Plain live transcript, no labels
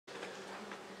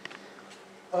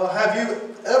Have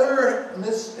you ever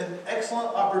missed an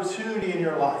excellent opportunity in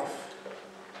your life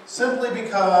simply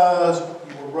because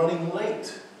you were running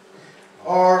late?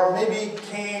 Or maybe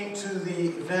came to the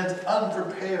event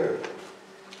unprepared?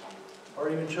 Or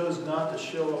even chose not to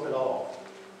show up at all?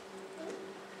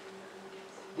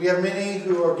 We have many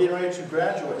who are getting ready to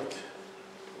graduate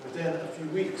within a few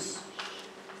weeks.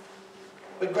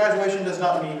 But graduation does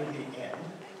not mean the end.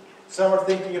 Some are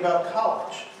thinking about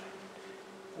college.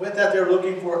 With that, they're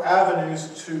looking for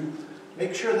avenues to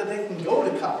make sure that they can go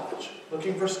to college,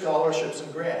 looking for scholarships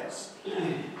and grants.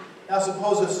 Now,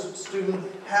 suppose a student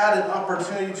had an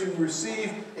opportunity to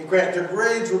receive a grant. Their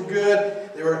grades were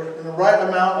good. They were in the right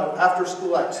amount of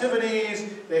after-school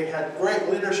activities. They had great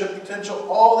leadership potential.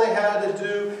 All they had to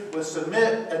do was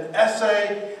submit an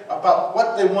essay about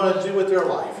what they want to do with their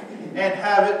life and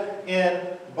have it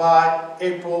in by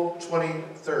April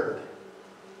 23rd.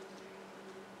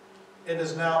 It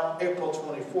is now April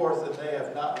 24th, and they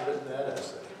have not written that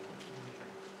essay.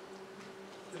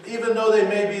 Even though they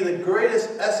may be the greatest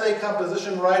essay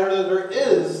composition writer that there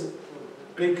is,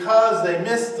 because they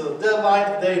missed the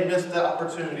deadline, they missed the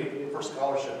opportunity for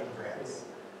scholarship and grants.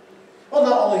 Well,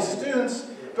 not only students,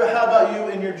 but how about you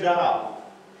in your job?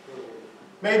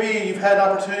 Maybe you've had an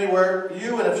opportunity where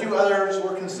you and a few others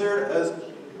were considered as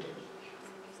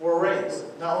for a raise.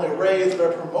 Not only a raise,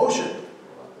 but a promotion.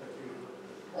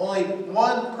 Only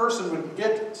one person would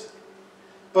get it.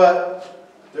 But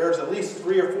there's at least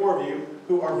 3 or 4 of you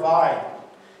who are vying.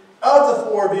 Of the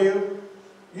 4 of you,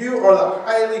 you are the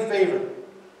highly favored.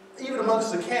 Even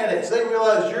amongst the candidates, they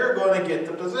realize you're going to get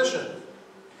the position.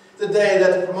 The day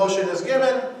that the promotion is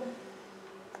given,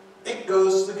 it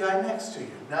goes to the guy next to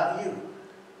you, not you.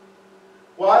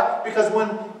 Why? Because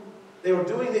when they were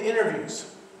doing the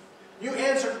interviews, you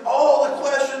answered all the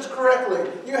questions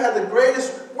correctly. You had the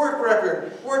greatest work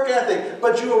record, work ethic,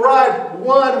 but you arrived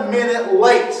 1 minute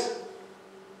late.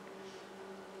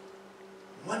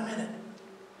 1 minute.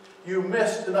 You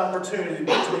missed an opportunity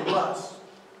to be blessed.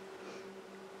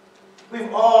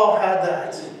 We've all had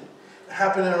that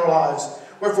happen in our lives,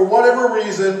 where for whatever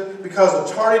reason, because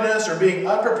of tardiness or being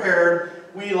unprepared,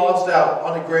 we lost out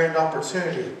on a grand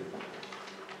opportunity.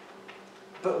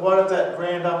 But what if that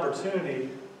grand opportunity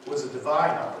was a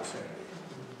divine opportunity?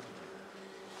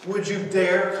 Would you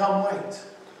dare come late?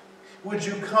 Would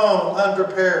you come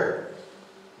unprepared?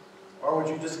 Or would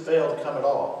you just fail to come at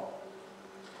all?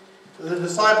 The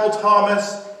disciple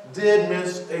Thomas did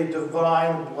miss a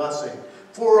divine blessing.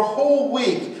 For a whole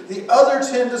week, the other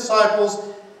 10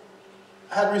 disciples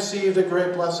had received a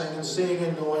great blessing in seeing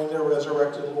and knowing their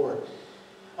resurrected Lord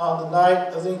on the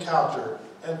night of the encounter,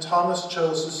 and Thomas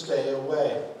chose to stay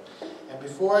away. And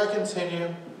before I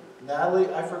continue,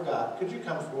 Natalie, I forgot. Could you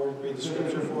come forward and read the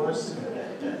scripture for us?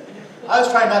 I was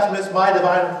trying not to miss my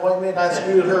divine appointment, and I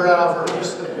scooted her out of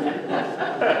hers.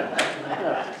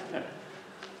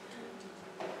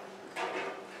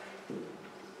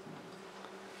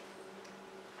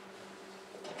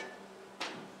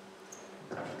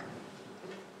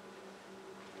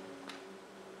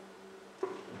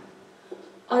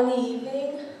 On the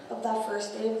evening of that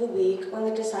first day of the week, when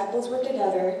the disciples were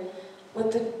together,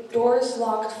 with the doors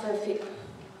locked for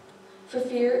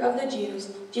fear of the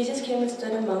Jews, Jesus came and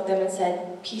stood among them and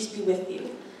said, "Peace be with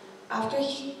you." After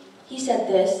he said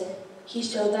this, he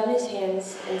showed them his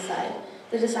hands and side.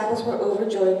 The disciples were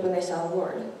overjoyed when they saw the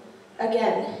Lord.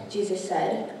 Again, Jesus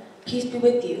said, "Peace be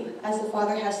with you. As the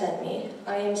Father has sent me,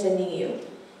 I am sending you."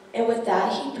 And with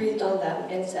that, he breathed on them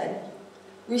and said,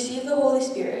 "Receive the Holy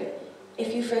Spirit.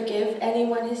 If you forgive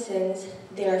anyone his sins,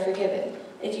 they are forgiven.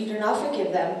 If you do not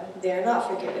forgive them, they are not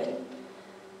forgiven."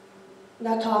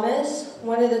 Now Thomas,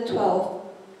 one of the 12,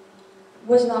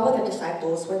 was not with the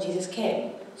disciples when Jesus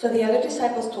came. So the other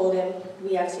disciples told him,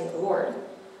 "We have seen the Lord."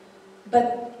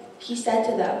 But he said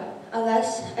to them,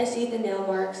 "Unless I see the nail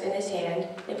marks in his hand,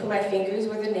 and put my fingers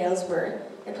where the nails were,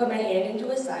 and put my hand into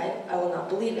his side, I will not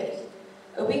believe it."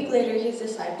 A week later, his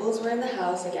disciples were in the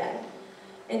house again,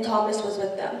 and Thomas was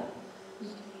with them.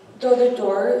 Though the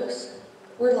doors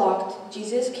were locked,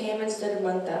 Jesus came and stood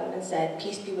among them and said,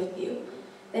 "Peace be with you."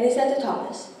 Then he said to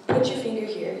Thomas, "Put your finger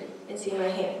here and see my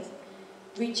hands.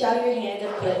 Reach out your hand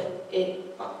and put it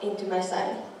into my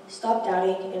side. Stop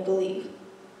doubting and believe."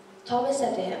 Thomas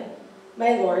said to him,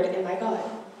 "My Lord and my God."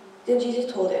 Then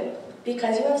Jesus told him,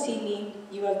 "Because you have seen me,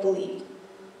 you have believed.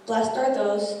 Blessed are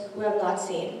those who have not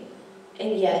seen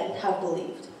and yet have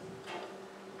believed."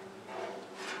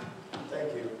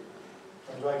 Thank you.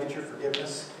 Do I get your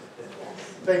forgiveness?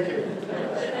 Thank you.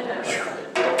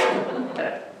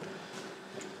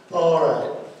 All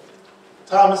right.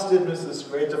 Thomas did miss this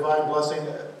great divine blessing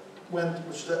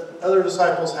which the other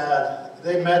disciples had,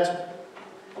 they met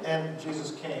and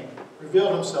Jesus came,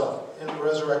 revealed himself in the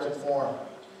resurrected form.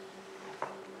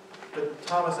 But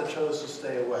Thomas had chose to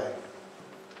stay away.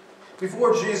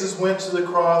 Before Jesus went to the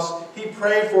cross, he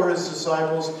prayed for his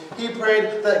disciples. He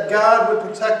prayed that God would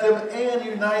protect them and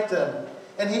unite them.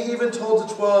 And he even told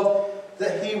the 12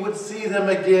 that he would see them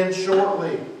again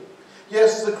shortly.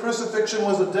 Yes, the crucifixion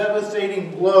was a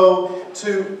devastating blow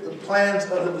to the plans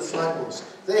of the disciples.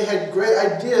 They had great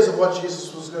ideas of what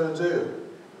Jesus was going to do.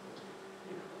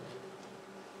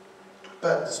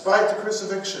 But despite the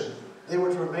crucifixion, they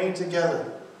were to remain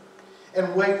together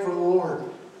and wait for the Lord.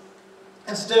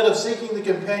 Instead of seeking the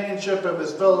companionship of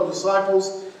his fellow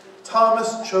disciples,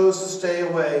 Thomas chose to stay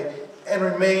away and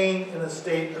remain in a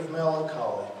state of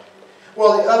melancholy.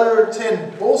 While the other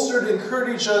 10 bolstered and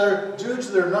encouraged each other due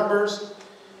to their numbers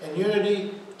and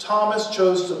unity, Thomas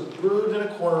chose to brood in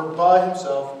a corner by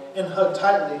himself and hug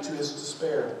tightly to his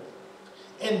despair.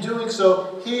 In doing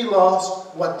so, he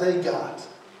lost what they got: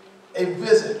 a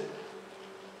visit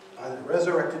by the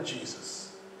resurrected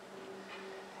Jesus.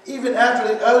 Even after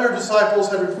the other disciples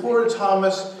had reported to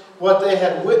Thomas what they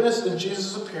had witnessed in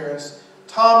Jesus' appearance,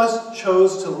 Thomas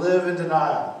chose to live in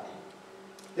denial.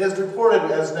 It is reported,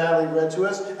 as Natalie read to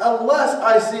us, "Unless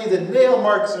I see the nail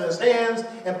marks in his hands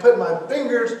and put my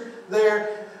fingers there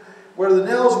where the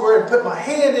nails were and put my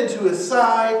hand into his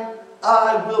side,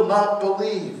 I will not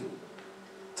believe."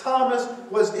 Thomas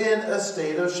was in a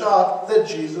state of shock that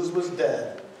Jesus was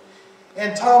dead.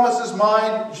 In Thomas's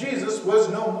mind, Jesus was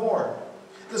no more.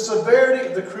 The severity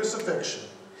of the crucifixion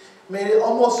made it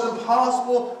almost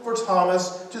impossible for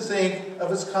Thomas to think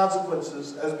of its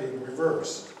consequences as being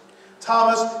reversed.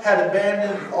 Thomas had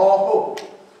abandoned all hope.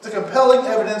 The compelling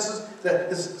evidences that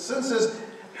his senses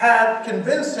had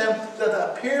convinced him that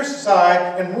the pierced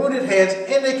side and wounded hands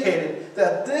indicated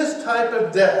that this type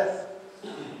of death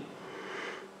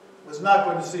was not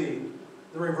going to see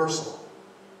the reversal.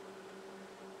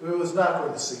 It was not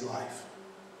going to see life.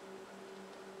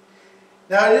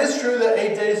 Now, it is true that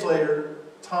 8 days later,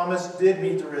 Thomas did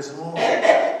meet the risen Lord.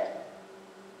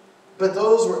 But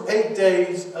those were 8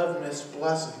 days of missed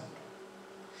blessing.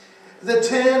 The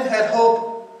 10 had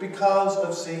hope because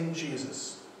of seeing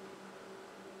Jesus.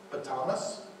 But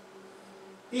Thomas,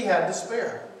 he had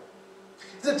despair.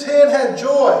 The 10 had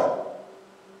joy,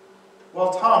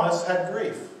 while Thomas had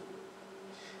grief.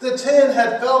 The 10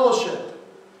 had fellowship,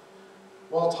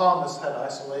 while Thomas had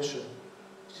isolation.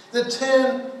 The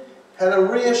 10 had a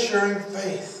reassuring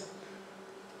faith,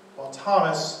 while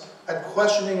Thomas had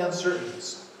questioning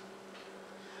uncertainties.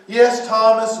 Yes,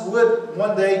 Thomas would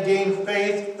one day gain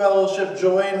faith, fellowship,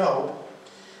 joy, and hope.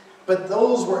 But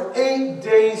those were 8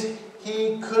 days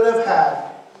he could have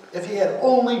had if he had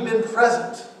only been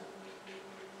present.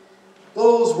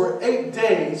 Those were 8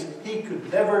 days he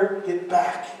could never get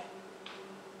back.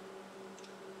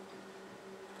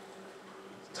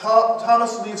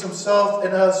 Thomas leaves himself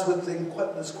and us with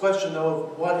this question, though,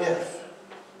 of what if?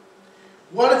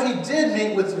 What if he did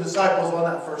meet with the disciples on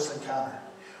that first encounter?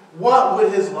 What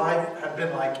would his life have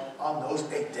been like on those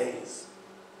 8 days?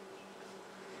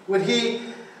 Would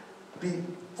he be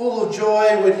full of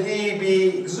joy? Would he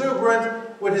be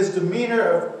exuberant? Would his demeanor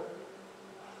of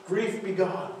grief be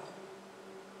gone?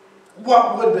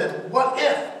 What would have been? What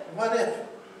if? What if?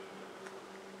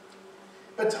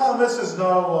 But Thomas is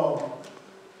not alone.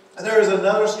 There is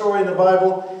another story in the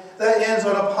Bible that ends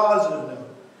on a positive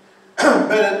note.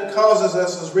 But it causes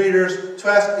us as readers to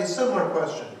ask a similar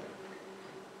question.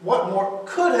 What more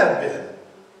could have been?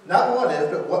 Not what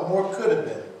if, but what more could have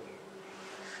been.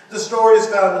 The story is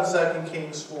found in 2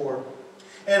 Kings 4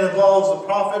 and involves the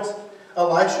prophet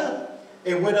Elisha,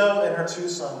 a widow, and her 2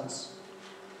 sons.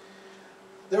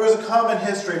 There was a common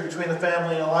history between the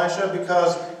family and Elisha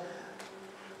because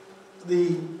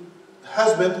the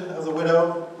husband of the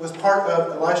widow was part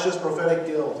of Elisha's prophetic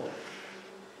guild.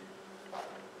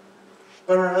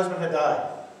 But her husband had died.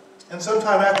 And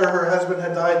sometime after her husband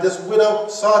had died, this widow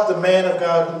sought the man of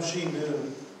God whom she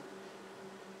knew.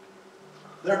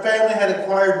 Their family had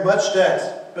acquired much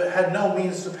debt, but had no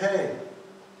means to pay.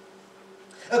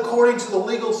 According to the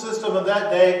legal system of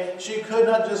that day, she could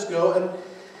not just go and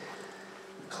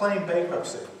claim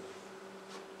bankruptcy.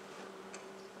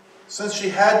 Since she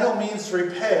had no means to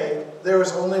repay, there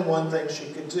was only one thing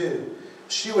she could do.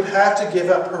 She would have to give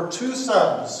up her 2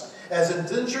 sons as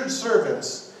indentured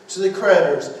servants to the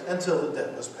creditors until the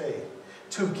debt was paid.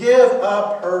 To give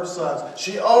up her sons.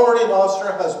 She already lost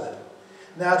her husband.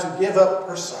 Now to give up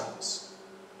her sons.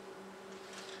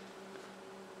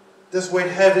 This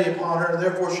weighed heavy upon her, and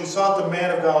therefore she sought the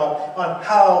man of God on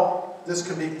how this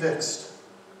could be fixed.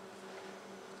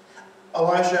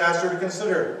 Elisha asked her to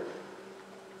consider.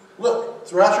 Look,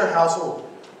 throughout your household,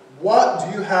 what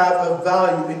do you have of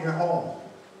value in your home?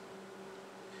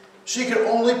 She could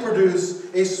only produce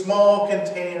a small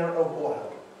container of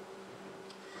oil.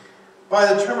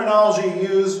 By the terminology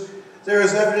used, there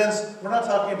is evidence we're not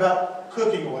talking about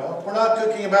cooking oil. We're not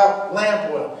talking about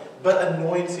lamp oil, but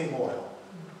anointing oil.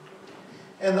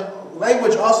 And the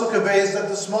language also conveys that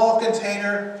the small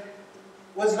container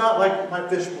was not like my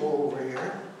fishbowl over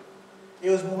here.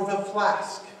 It was more of a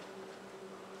flask.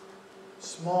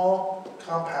 Small,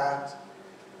 compact.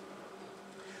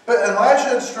 But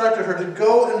Elisha instructed her to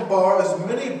go and borrow as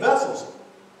many vessels,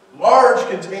 large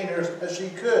containers as she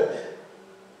could.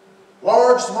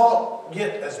 Large, small,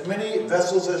 get as many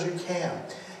vessels as you can.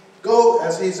 Go,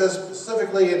 as he says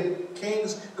specifically in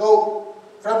Kings, go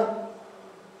from,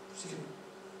 you can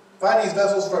find these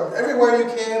vessels from everywhere you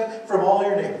can, from all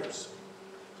your neighbors.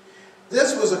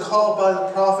 This was a call by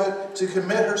the prophet to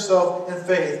commit herself in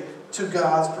faith to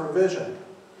God's provision.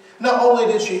 Not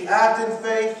only did she act in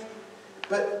faith,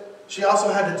 but she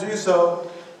also had to do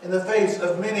so in the face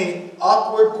of many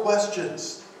awkward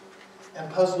questions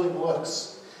and puzzling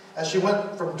looks as she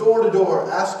went from door to door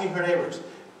asking her neighbors,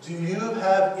 do you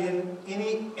have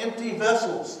any empty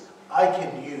vessels I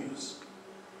can use?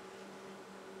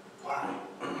 Why?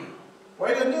 What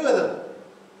are you going to do with them?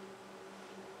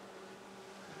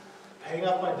 Paying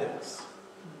off my debts.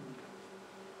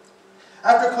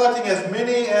 After collecting as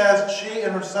many as she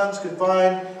and her sons could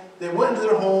find, they went into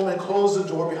their home and closed the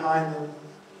door behind them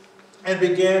and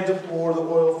began to pour the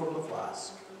oil from the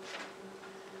flask.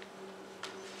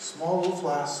 Small little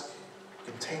flask,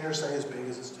 container say as big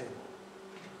as this table.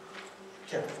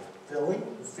 Kept filling.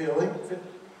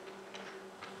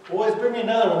 Boys, bring me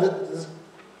another one.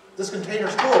 This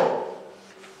container's full.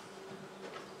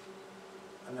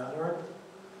 Another one.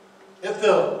 It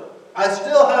filled. I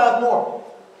still have more.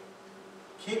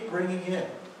 Keep bringing in.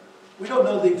 We don't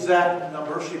know the exact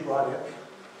number she brought in.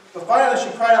 But finally she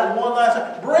cried out one last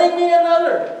time, bring me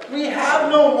another. We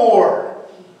have no more.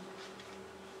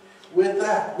 With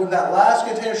that, when that last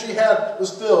container she had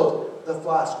was filled, the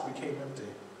flask became empty.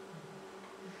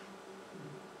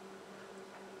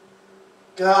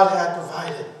 God had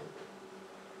provided.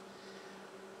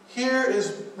 Here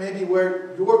is maybe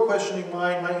where your questioning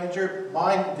mind might enter.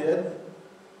 Mine did.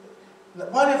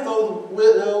 What if the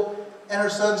widow and her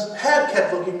sons had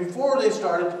kept looking before they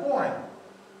started pouring?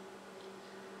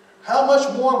 How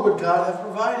much more would God have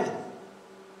provided?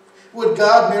 Would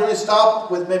God merely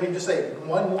stop with maybe just say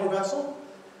one more vessel?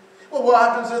 Well, what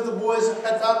happens if the boys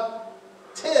had found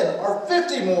 10 or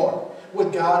 50 more?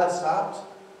 Would God have stopped?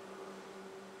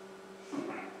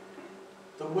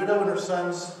 The widow and her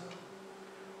sons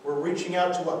were reaching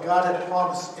out to what God had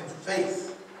promised in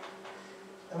faith.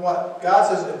 And what God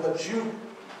says is what you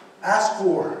ask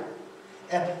for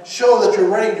and show that you're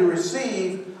ready to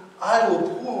receive, I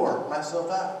will pour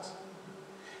myself out.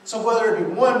 So whether it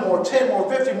be 1 more, 10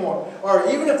 more, 50 more, or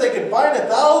even if they could find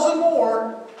 1,000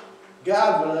 more,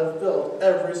 God would have filled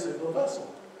every single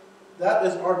vessel. That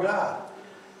is our God.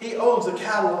 He owns the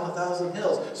cattle on 1,000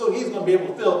 hills. So he's going to be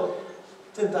able to fill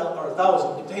 10,000 or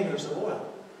 1,000 containers of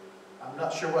oil. I'm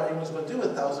not sure what anyone's going to do with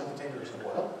 1,000 containers of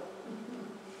oil.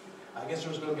 I guess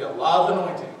there's going to be a lot of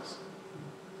anointings.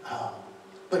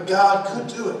 But God could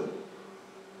do it.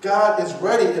 God is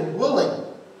ready and willing.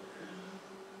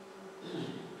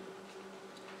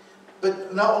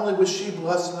 But not only was she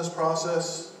blessed in this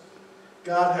process,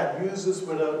 God had used this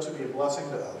widow to be a blessing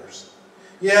to others.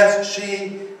 Yes,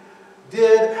 she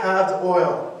did have the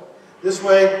oil. This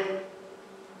way,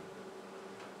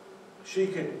 she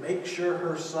could make sure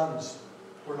her sons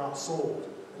were not sold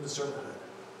into servanthood.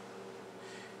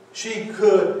 She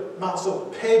could also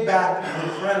pay back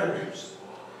the creditors.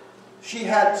 She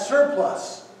had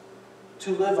surplus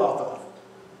to live off of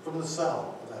from the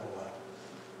sale of that oil.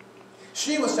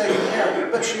 She was taken care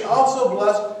of, but she also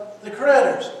blessed the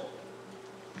creditors.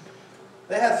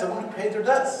 They had someone who paid their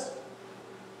debts.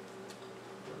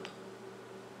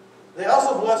 They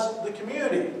also blessed the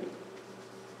community.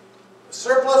 A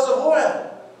surplus of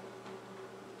oil,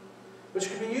 which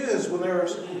could be used when there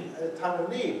was a time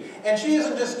of need. And she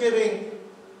isn't just giving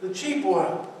the cheap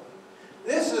oil.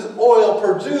 This is oil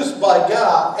produced by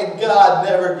God, and God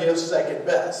never gives second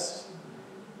best.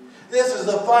 This is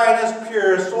the finest,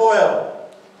 purest oil.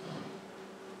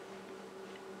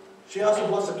 She also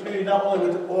blessed the community not only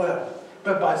with the oil,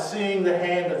 but by seeing the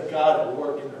hand of God at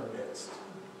work in her midst.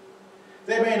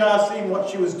 They may not have seen what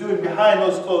she was doing behind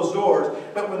those closed doors,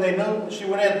 but when they knew she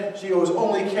went in, she was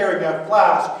only carrying a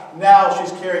flask. Now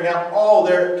she's carrying out all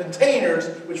their containers,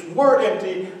 which were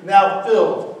empty, now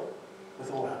filled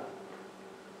with oil.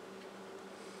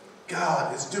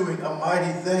 God is doing a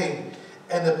mighty thing,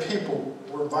 and the people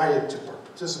were invited to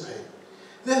participate.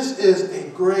 This is a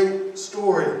great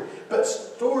story, but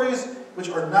stories which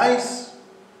are nice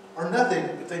are nothing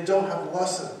if they don't have a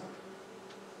lesson.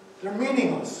 They're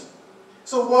meaningless.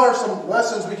 So what are some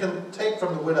lessons we can take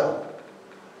from the widow,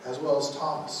 as well as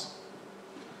Thomas?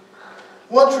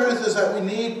 One truth is that we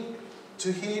need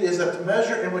to heed is that the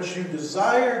measure in which you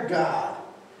desire God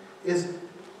is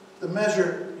the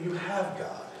measure you have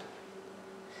God.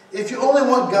 If you only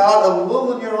want God a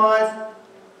little in your life,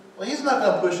 well, He's not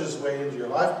going to push His way into your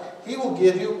life. He will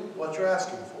give you what you're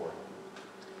asking for.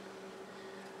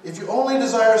 If you only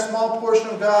desire a small portion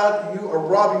of God, you are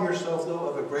robbing yourself, though,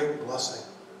 of a great blessing.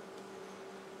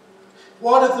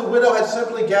 What if the widow had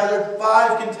simply gathered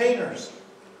 5 containers?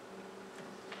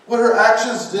 Would her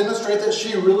actions demonstrate that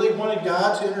she really wanted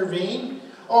God to intervene?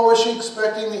 Or was she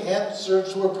expecting the answer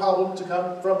to her problem to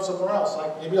come from somewhere else,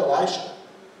 like maybe Elisha?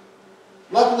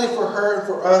 Luckily for her and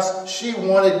for us, she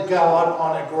wanted God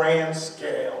on a grand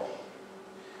scale.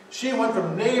 She went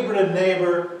from neighbor to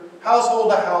neighbor,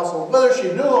 household to household, whether she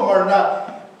knew him or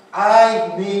not.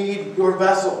 I need your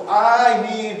vessel. I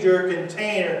need your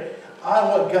container. I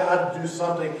want God to do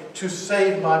something to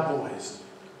save my boys.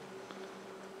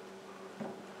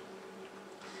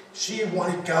 She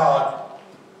wanted God.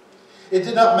 It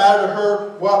did not matter to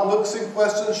her what looks and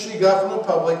questions she got from the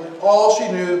public. All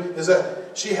she knew is that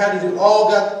she had to do all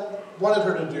God wanted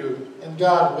her to do, and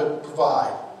God would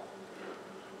provide.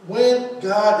 When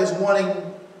God is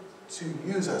wanting to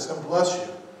use us and bless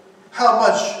you, how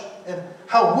much and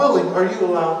how willing are you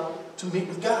allowed to meet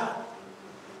with God?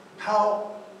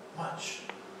 How much?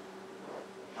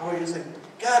 Are you saying,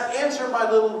 God, answer my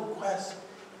little request?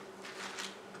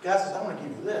 But God says, I want to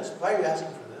give you this. Why are you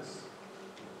asking for this?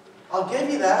 I'll give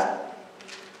you that,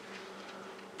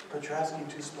 but you're asking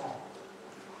too small.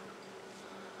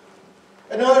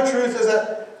 Another truth is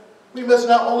that we must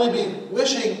not only be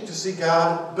wishing to see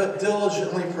God, but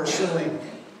diligently pursuing.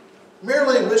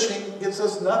 Merely wishing gets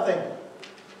us nothing.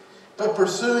 But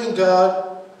pursuing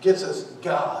God gets us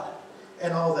God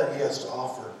and all that He has to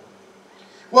offer.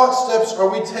 What steps are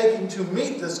we taking to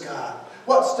meet this God?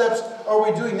 What steps are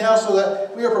we doing now so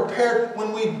that we are prepared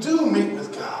when we do meet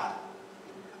with God?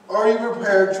 Are you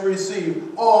prepared to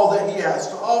receive all that He has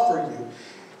to offer you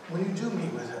when you do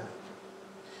meet with Him?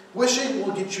 Wishing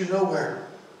will get you nowhere.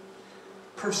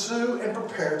 Pursue and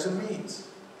prepare to meet.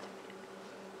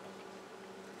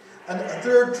 And a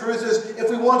third truth is, if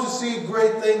we want to see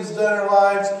great things done in our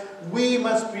lives, we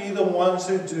must be the ones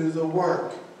who do the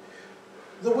work.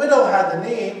 The widow had the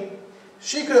need.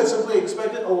 She could have simply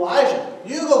expected Elijah.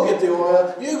 You go get the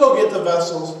oil. You go get the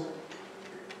vessels.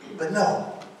 But no.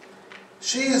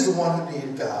 She is the one who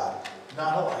needed God,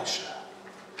 not Elisha.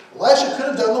 Elisha could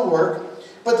have done the work,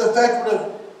 but the effect would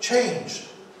have changed.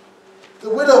 The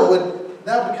widow would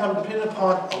now become dependent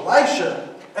upon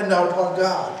Elisha and not upon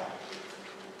God.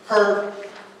 Her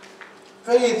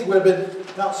faith would have been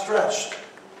not stretched,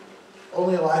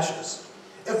 only Elisha's.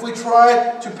 If we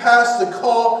try to pass the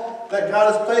call that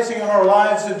God is placing in our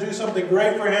lives to do something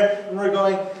great for Him, and we're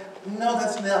going, no,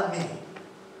 that's not me.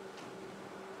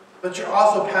 But you're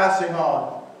also passing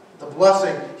on the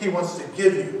blessing He wants to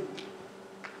give you.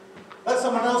 Let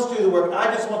someone else do the work. I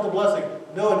just want the blessing.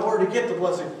 No, in order to get the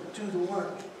blessing, do the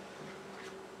work.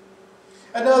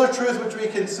 Another truth which we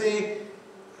can see,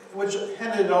 which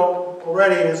hinted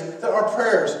already, is that our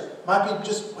prayers might be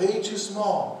just way too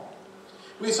small.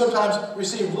 We sometimes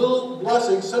receive little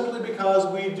blessings simply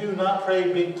because we do not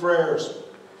pray big prayers.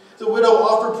 The widow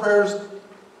offered prayers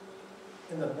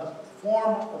in the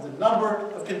form of the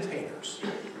number of containers.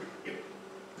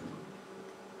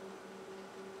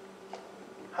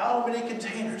 How many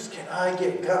containers can I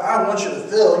get? God, I want you to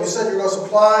fill. You said you're going to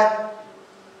supply.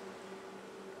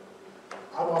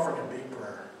 I'm offering a big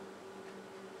prayer.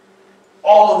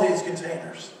 All of these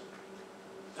containers.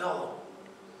 Fill them.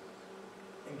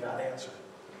 And God answered.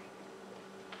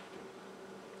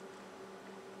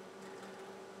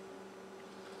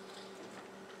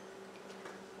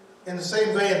 In the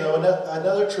same vein, though,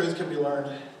 another truth can be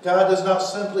learned. God does not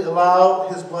simply allow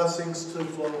His blessings to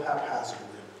flow haphazardly.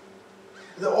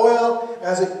 The oil,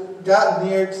 as it got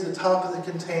near to the top of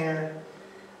the container,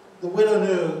 the widow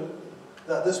knew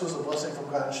that this was a blessing from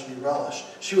God and should be relished.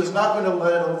 She was not going to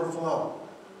let it overflow.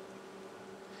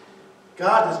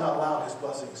 God does not allow His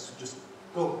blessings to just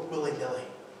go willy-nilly.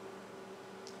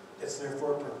 It's there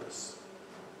for a purpose.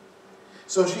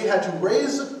 So she had to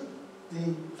raise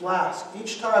the flask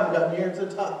each time it got near to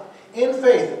the top, in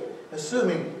faith,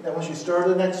 assuming that when she started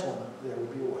the next one, there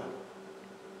would be oil.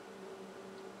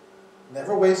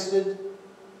 Never wasted,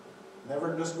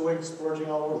 Never just going splurging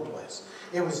all over the place.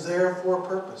 It was there for a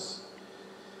purpose.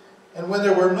 And when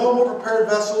there were no more prepared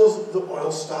vessels, the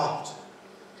oil stopped.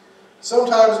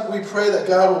 Sometimes we pray that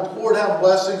God will pour down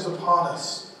blessings upon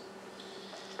us.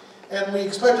 And we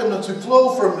expect them to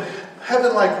flow from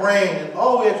heaven like rain. And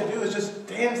all we have to do is just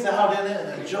dance out in it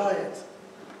and enjoy it.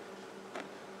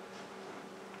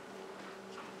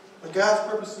 But God's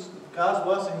purposes, God's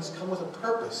blessings come with a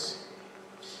purpose.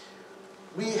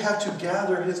 We have to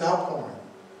gather His outpouring.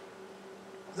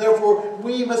 Therefore,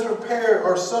 we must prepare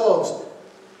ourselves,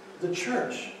 the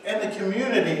church and the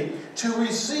community, to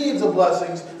receive the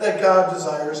blessings that God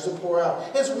desires to pour out.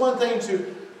 It's one thing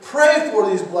to pray for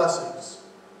these blessings,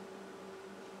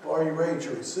 but are you ready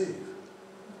to receive?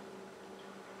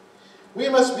 We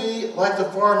must be like the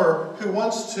farmer who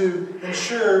wants to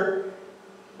ensure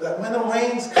that when the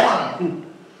rains come,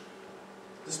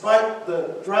 despite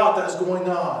the drought that is going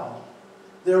on,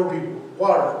 there will be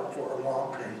water for a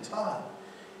long period of time.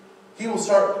 He will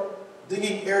start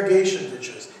digging irrigation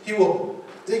ditches. He will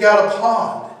dig out a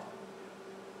pond.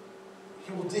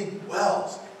 He will dig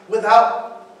wells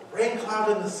without a rain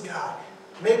cloud in the sky.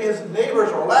 Maybe his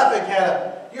neighbors are laughing at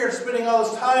him. You're spending all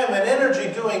this time and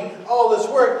energy doing all this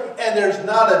work, and there's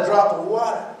not a drop of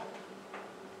water.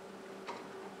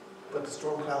 But the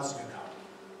storm clouds do come.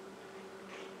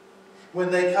 When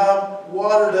they come,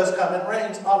 water does come. It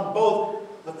rains on both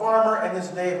the farmer and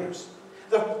his neighbors.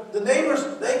 The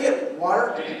neighbors, they get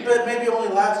water, but it maybe only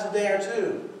lasts a day or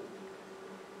two.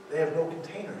 They have no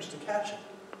containers to catch it.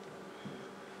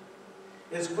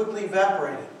 It is quickly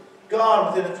evaporated,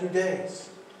 gone within a few days.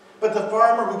 But the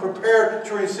farmer who prepared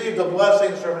to receive the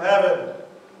blessings from heaven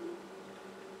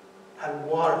had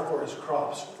water for his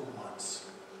crops for months,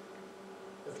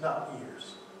 if not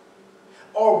years.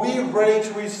 Are we ready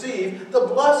to receive the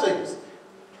blessings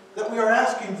that we are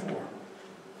asking for?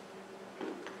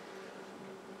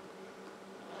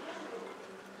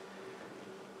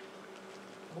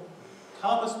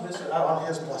 Thomas missed out on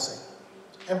his blessing.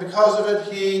 And because of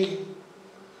it, he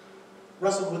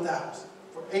wrestled with doubt.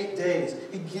 For 8 days,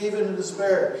 he gave in to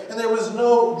despair. And there was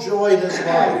no joy in his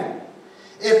life.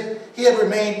 If he had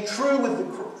remained true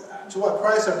to what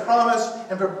Christ had promised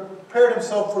and prepared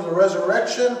himself for the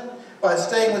resurrection by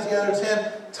staying with the other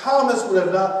 10, Thomas would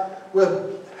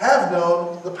have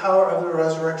known the power of the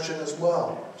resurrection as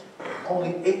well.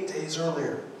 Only 8 days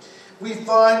earlier. We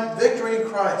find victory in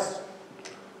Christ.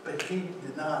 But he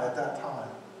did not at that time.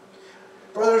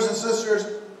 Brothers and sisters,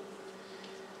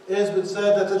 it has been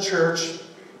said that the church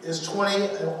is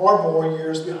 20 or more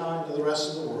years behind the rest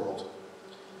of the world.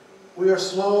 We are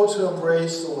slow to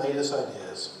embrace the latest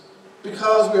ideas.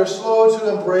 Because we are slow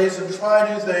to embrace and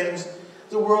try new things,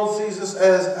 the world sees us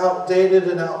as outdated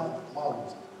and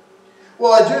outmoded.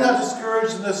 While I do not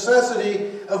discourage the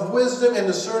necessity of wisdom in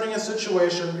discerning a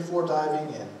situation before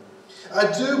diving in, I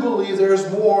do believe there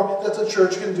is more that the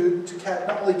church can do to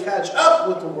not only catch up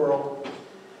with the world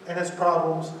and its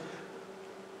problems,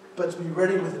 but to be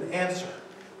ready with an answer,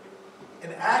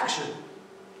 an action.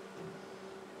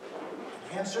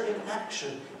 An answer in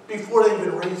action before they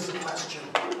even raise the question.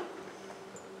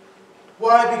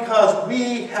 Why? Because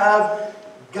we have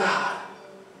God.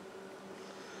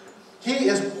 He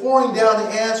is pouring down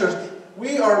the answers.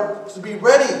 We are to be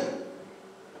ready,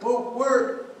 but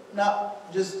we're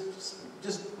not just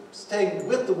staying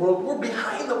with the world. We're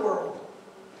behind the world.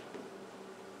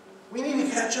 We need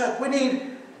to catch up. We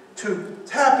need to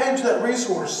tap into that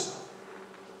resource.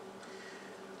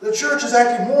 The church is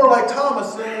acting more like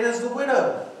Thomas than it is the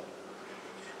widow.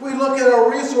 We look at our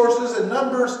resources and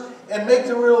numbers and make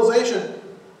the realization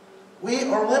we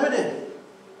are limited.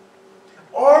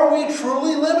 Are we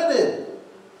truly limited?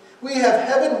 We have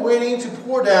heaven waiting to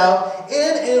pour down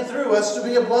in and through us to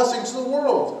be a blessing to the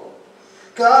world.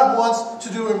 God wants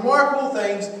to do remarkable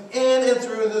things in and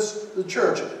through the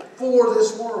church for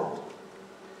this world.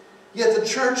 Yet the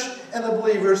church and the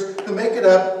believers who make it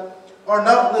up are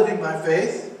not living by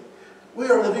faith. We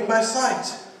are living by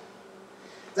sight.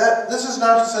 This is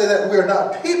not to say that we are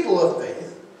not people of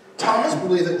faith. Thomas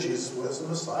believed that Jesus was the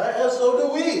Messiah, and so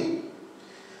do we.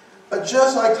 But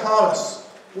just like Thomas,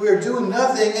 we are doing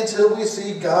nothing until we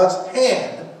see God's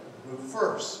hand move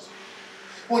first.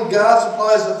 When God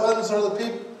supplies the funds or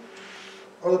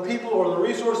the people or the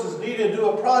resources needed to do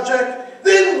a project,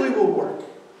 then we will work.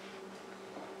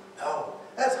 No,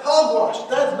 that's hogwash.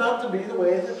 That's not to be the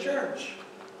way of the church.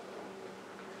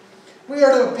 We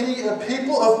are to be a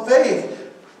people of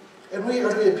faith, and we are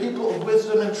to be a people of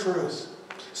wisdom and truth.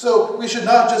 So we should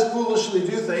not just foolishly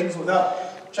do things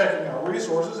without checking our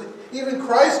resources. Even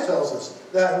Christ tells us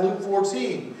that in Luke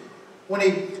 14, when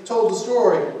he told the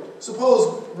story.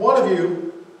 Suppose one of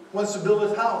you wants to build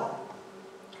a tower.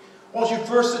 Won't you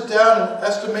first sit down and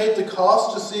estimate the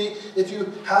cost to see if you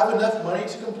have enough money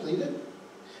to complete it?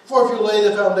 For if you lay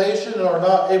the foundation and are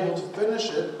not able to finish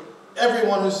it,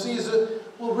 everyone who sees it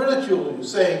will ridicule you,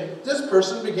 saying, this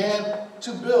person began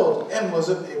to build and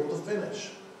wasn't able to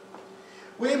finish.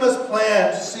 We must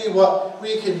plan to see what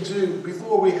we can do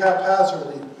before we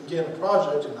haphazardly begin a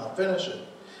project and not finish it.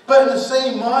 But in the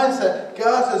same mindset,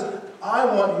 God says, I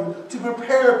want you to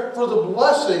prepare for the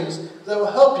blessings that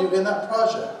will help you in that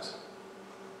project.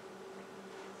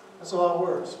 That's a lot of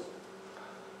words.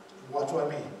 What do I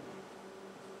mean?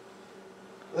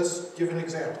 Let's give an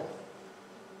example.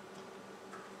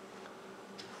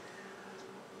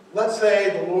 Let's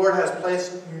say the Lord has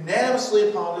placed unanimously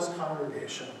upon this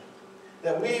congregation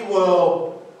that we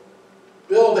will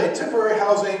build a temporary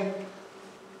housing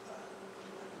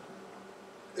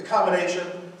accommodation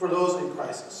for those in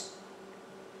crisis.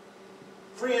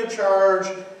 Free of charge,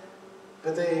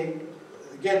 but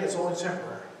again, it's only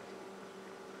temporary.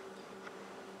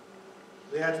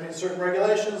 They have to meet certain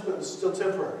regulations, but it's still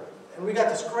temporary. And we got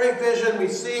this great vision. We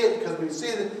see it because we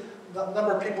see the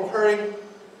number of people hurting.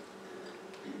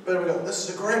 But we go, this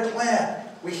is a great plan.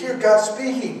 We hear God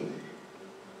speaking.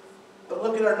 But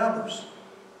look at our numbers.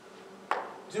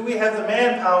 Do we have the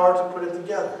manpower to put it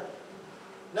together?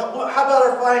 Now, how about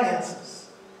our finances?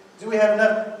 Do we have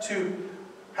enough to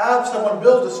have someone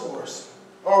build this for us?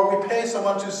 Or we pay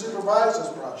someone to supervise this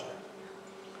project?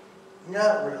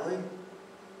 Not really.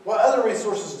 What other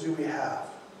resources do we have?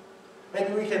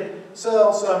 Maybe we can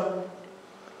sell some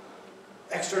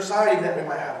extra siding that we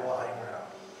might have lying around.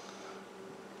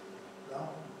 No?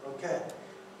 Okay.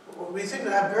 We seem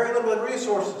to have very limited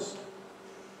resources.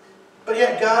 But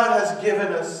yet God has given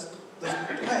us this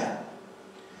plan.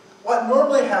 What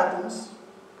normally happens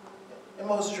in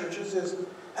most churches is,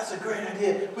 that's a great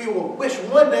idea. We will wish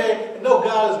one day, and know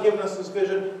God has given us this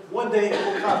vision, one day it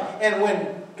will come. And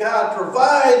when God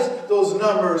provides those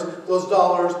numbers, those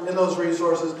dollars, and those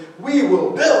resources, we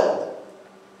will build.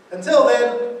 Until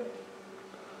then,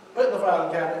 put it in the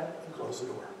filing cabinet and close the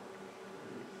door.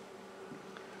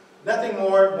 Nothing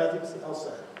more, nothing else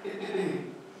said.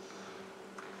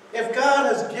 If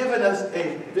God has given us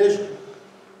a vision,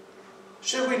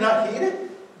 should we not heed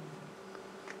it?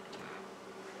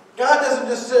 God doesn't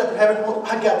just sit up in heaven, well,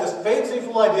 I got this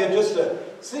fanciful idea just to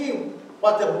see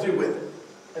what they'll do with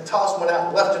it, and toss one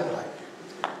out left and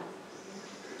right.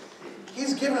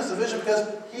 He's given us a vision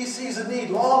because He sees a need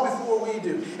long before we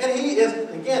do. And He is,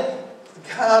 again,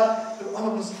 the God who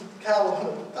owns cattle on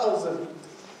 1,000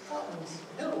 mountains,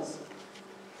 hills.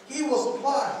 He will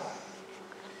supply.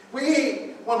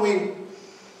 When we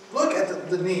look at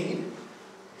the need,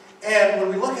 and when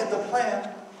we look at the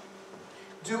plan,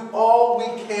 do all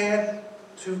we can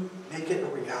to make it a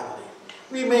reality.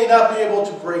 We may not be able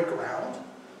to break ground,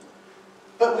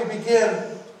 but we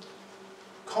begin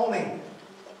combing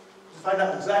to find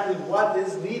out exactly what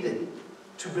is needed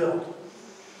to build.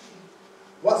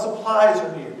 What supplies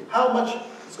are needed. How much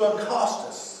it's going to cost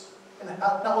us. And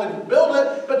not only to build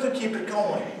it, but to keep it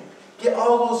going. Get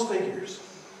all those figures.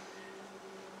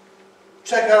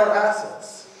 Check our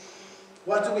assets.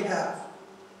 What do we have?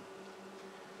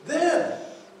 Then,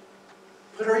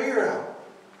 put our ear out.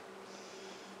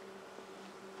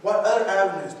 What other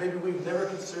avenues maybe we've never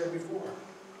considered before?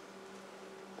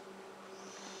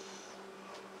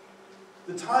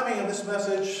 The timing of this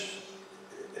message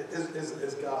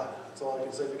is God. That's all I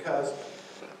can say, because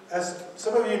as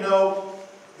some of you know,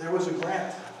 there was a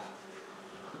grant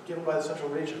given by the Central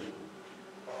Region,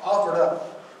 offered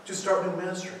up to start new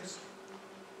ministries.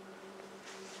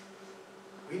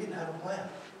 We didn't have a plan.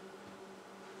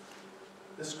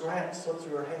 This grant slipped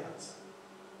through our hands.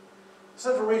 The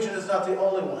Central Region is not the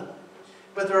only one.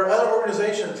 But there are other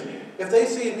organizations, if they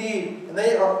see a need and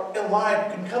they are in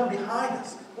line, can come behind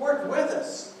us, work with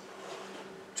us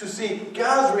to see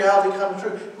God's reality come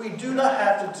true. We do not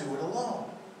have to do it alone.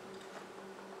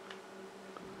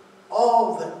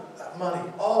 All that money,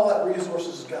 all that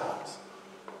resources is God's.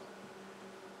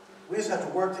 We just have to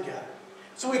work together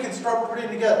so we can start putting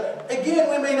together. Again,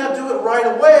 we may not do it right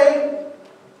away.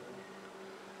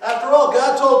 After all,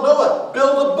 God told Noah,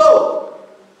 build a boat.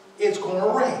 It's going to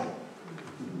rain.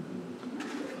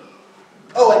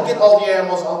 Oh, and get all the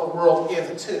animals on the world in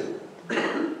it too.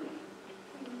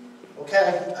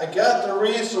 Okay, I got the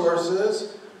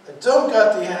resources, I don't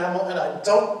got the animal, and I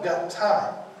don't got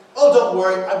time. Oh, don't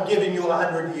worry, I'm giving you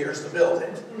 100 years to build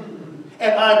it.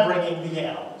 And I'm bringing the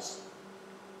animals.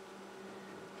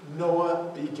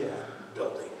 Noah began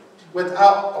building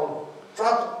without a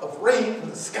drop of rain in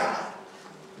the sky.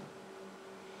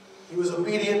 He was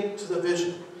obedient to the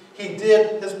vision. He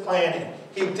did his planning.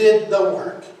 He did the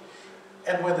work.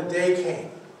 And when the day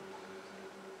came,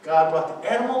 God brought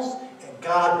the animals and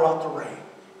God brought the rain.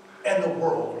 And the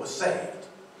world was saved.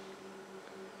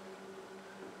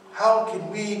 How can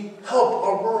we help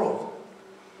our world?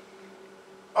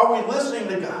 Are we listening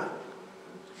to God?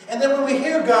 And then when we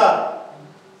hear God,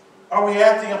 are we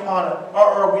acting upon it? Or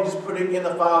are we just putting it in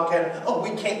the file cabinet? Oh,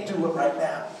 we can't do it right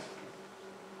now.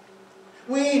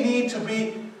 We need to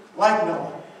be like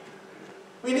Noah.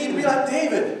 We need to be like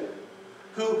David,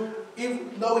 who,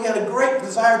 even though he had a great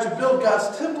desire to build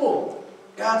God's temple,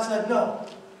 God said, no,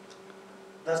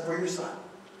 that's for your son.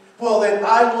 Well, then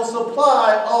I will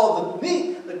supply all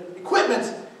the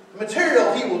equipment, the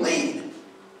material he will need.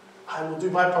 I will do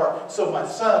my part so my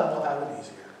son will have it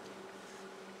easier.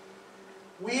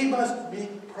 We must be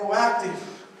proactive.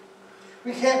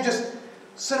 We can't just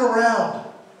sit around.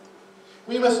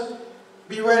 We must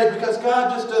be ready, because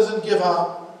God just doesn't give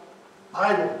out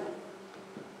idle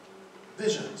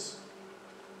visions.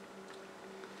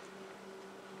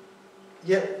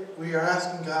 Yet we are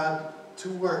asking God to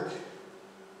work,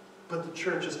 but the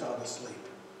church is found asleep.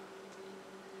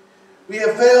 We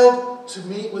have failed to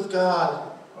meet with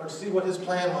God or to see what His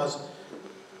plan was.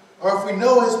 Or if we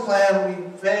know His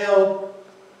plan, we fail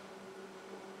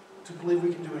to believe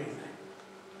we can do anything.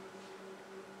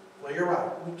 Well, you're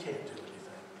right. We can't do anything.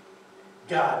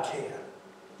 God can.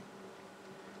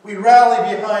 We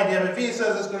rally behind Him. If He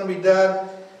says it's going to be done,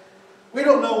 we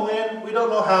don't know when, we don't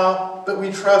know how, but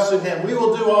we trust in Him. We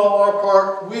will do all our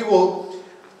part. We will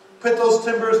put those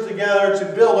timbers together to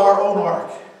build our own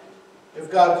ark,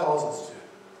 if God calls us to.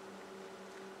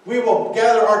 We will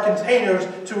gather our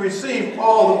containers to receive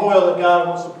all the oil that God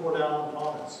wants to pour down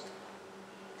upon us.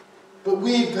 But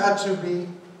we've got to be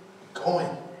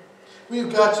going.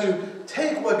 We've got to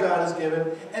take what God has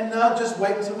given and not just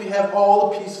wait until we have all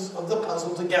the pieces of the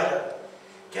puzzle together.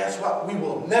 Guess what? We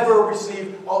will never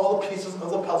receive all the pieces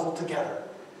of the puzzle together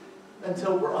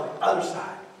until we're on the other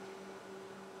side.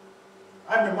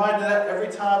 I'm reminded of that every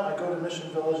time I go to Mission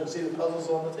Village and see the puzzles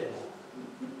on the table.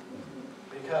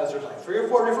 Because there's like 3 or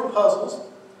 4 different puzzles,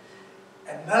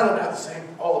 and none of them have the same,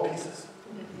 all the pieces.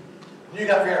 And you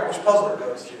got to figure out which puzzle it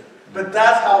goes to. But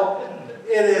that's how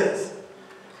it is.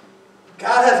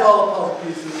 God has all the puzzle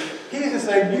pieces. He's just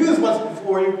saying, use what's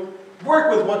before you,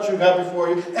 work with what you got before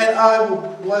you, and I will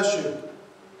bless you.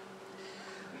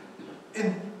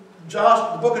 In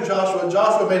the book of Joshua,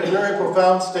 Joshua made a very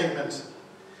profound statement,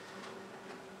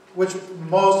 which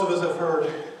most of us have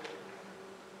heard,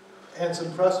 and it's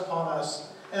impressed upon us.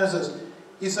 And it says,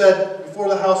 he said before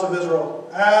the house of Israel,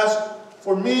 as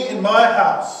for me and my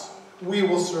house, we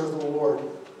will serve the Lord.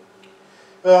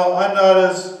 Well, I'm not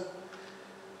as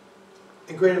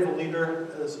a great of a leader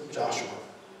as Joshua.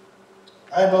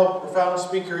 I'm not a profound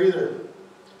speaker either.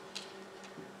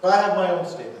 But I have my own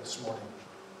statement this morning.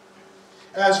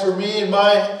 As for me and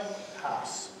my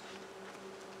house,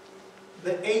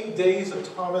 the 8 days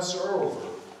of Thomas are over.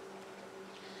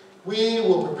 We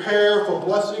will prepare for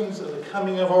blessings of the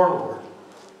coming of our Lord.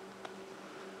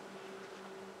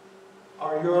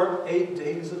 Are your 8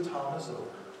 days of Thomas over?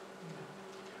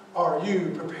 Are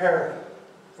you preparing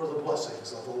for the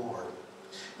blessings of the Lord?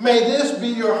 May this be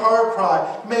your heart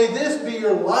cry. May this be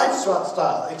your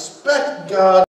lifestyle. Expect God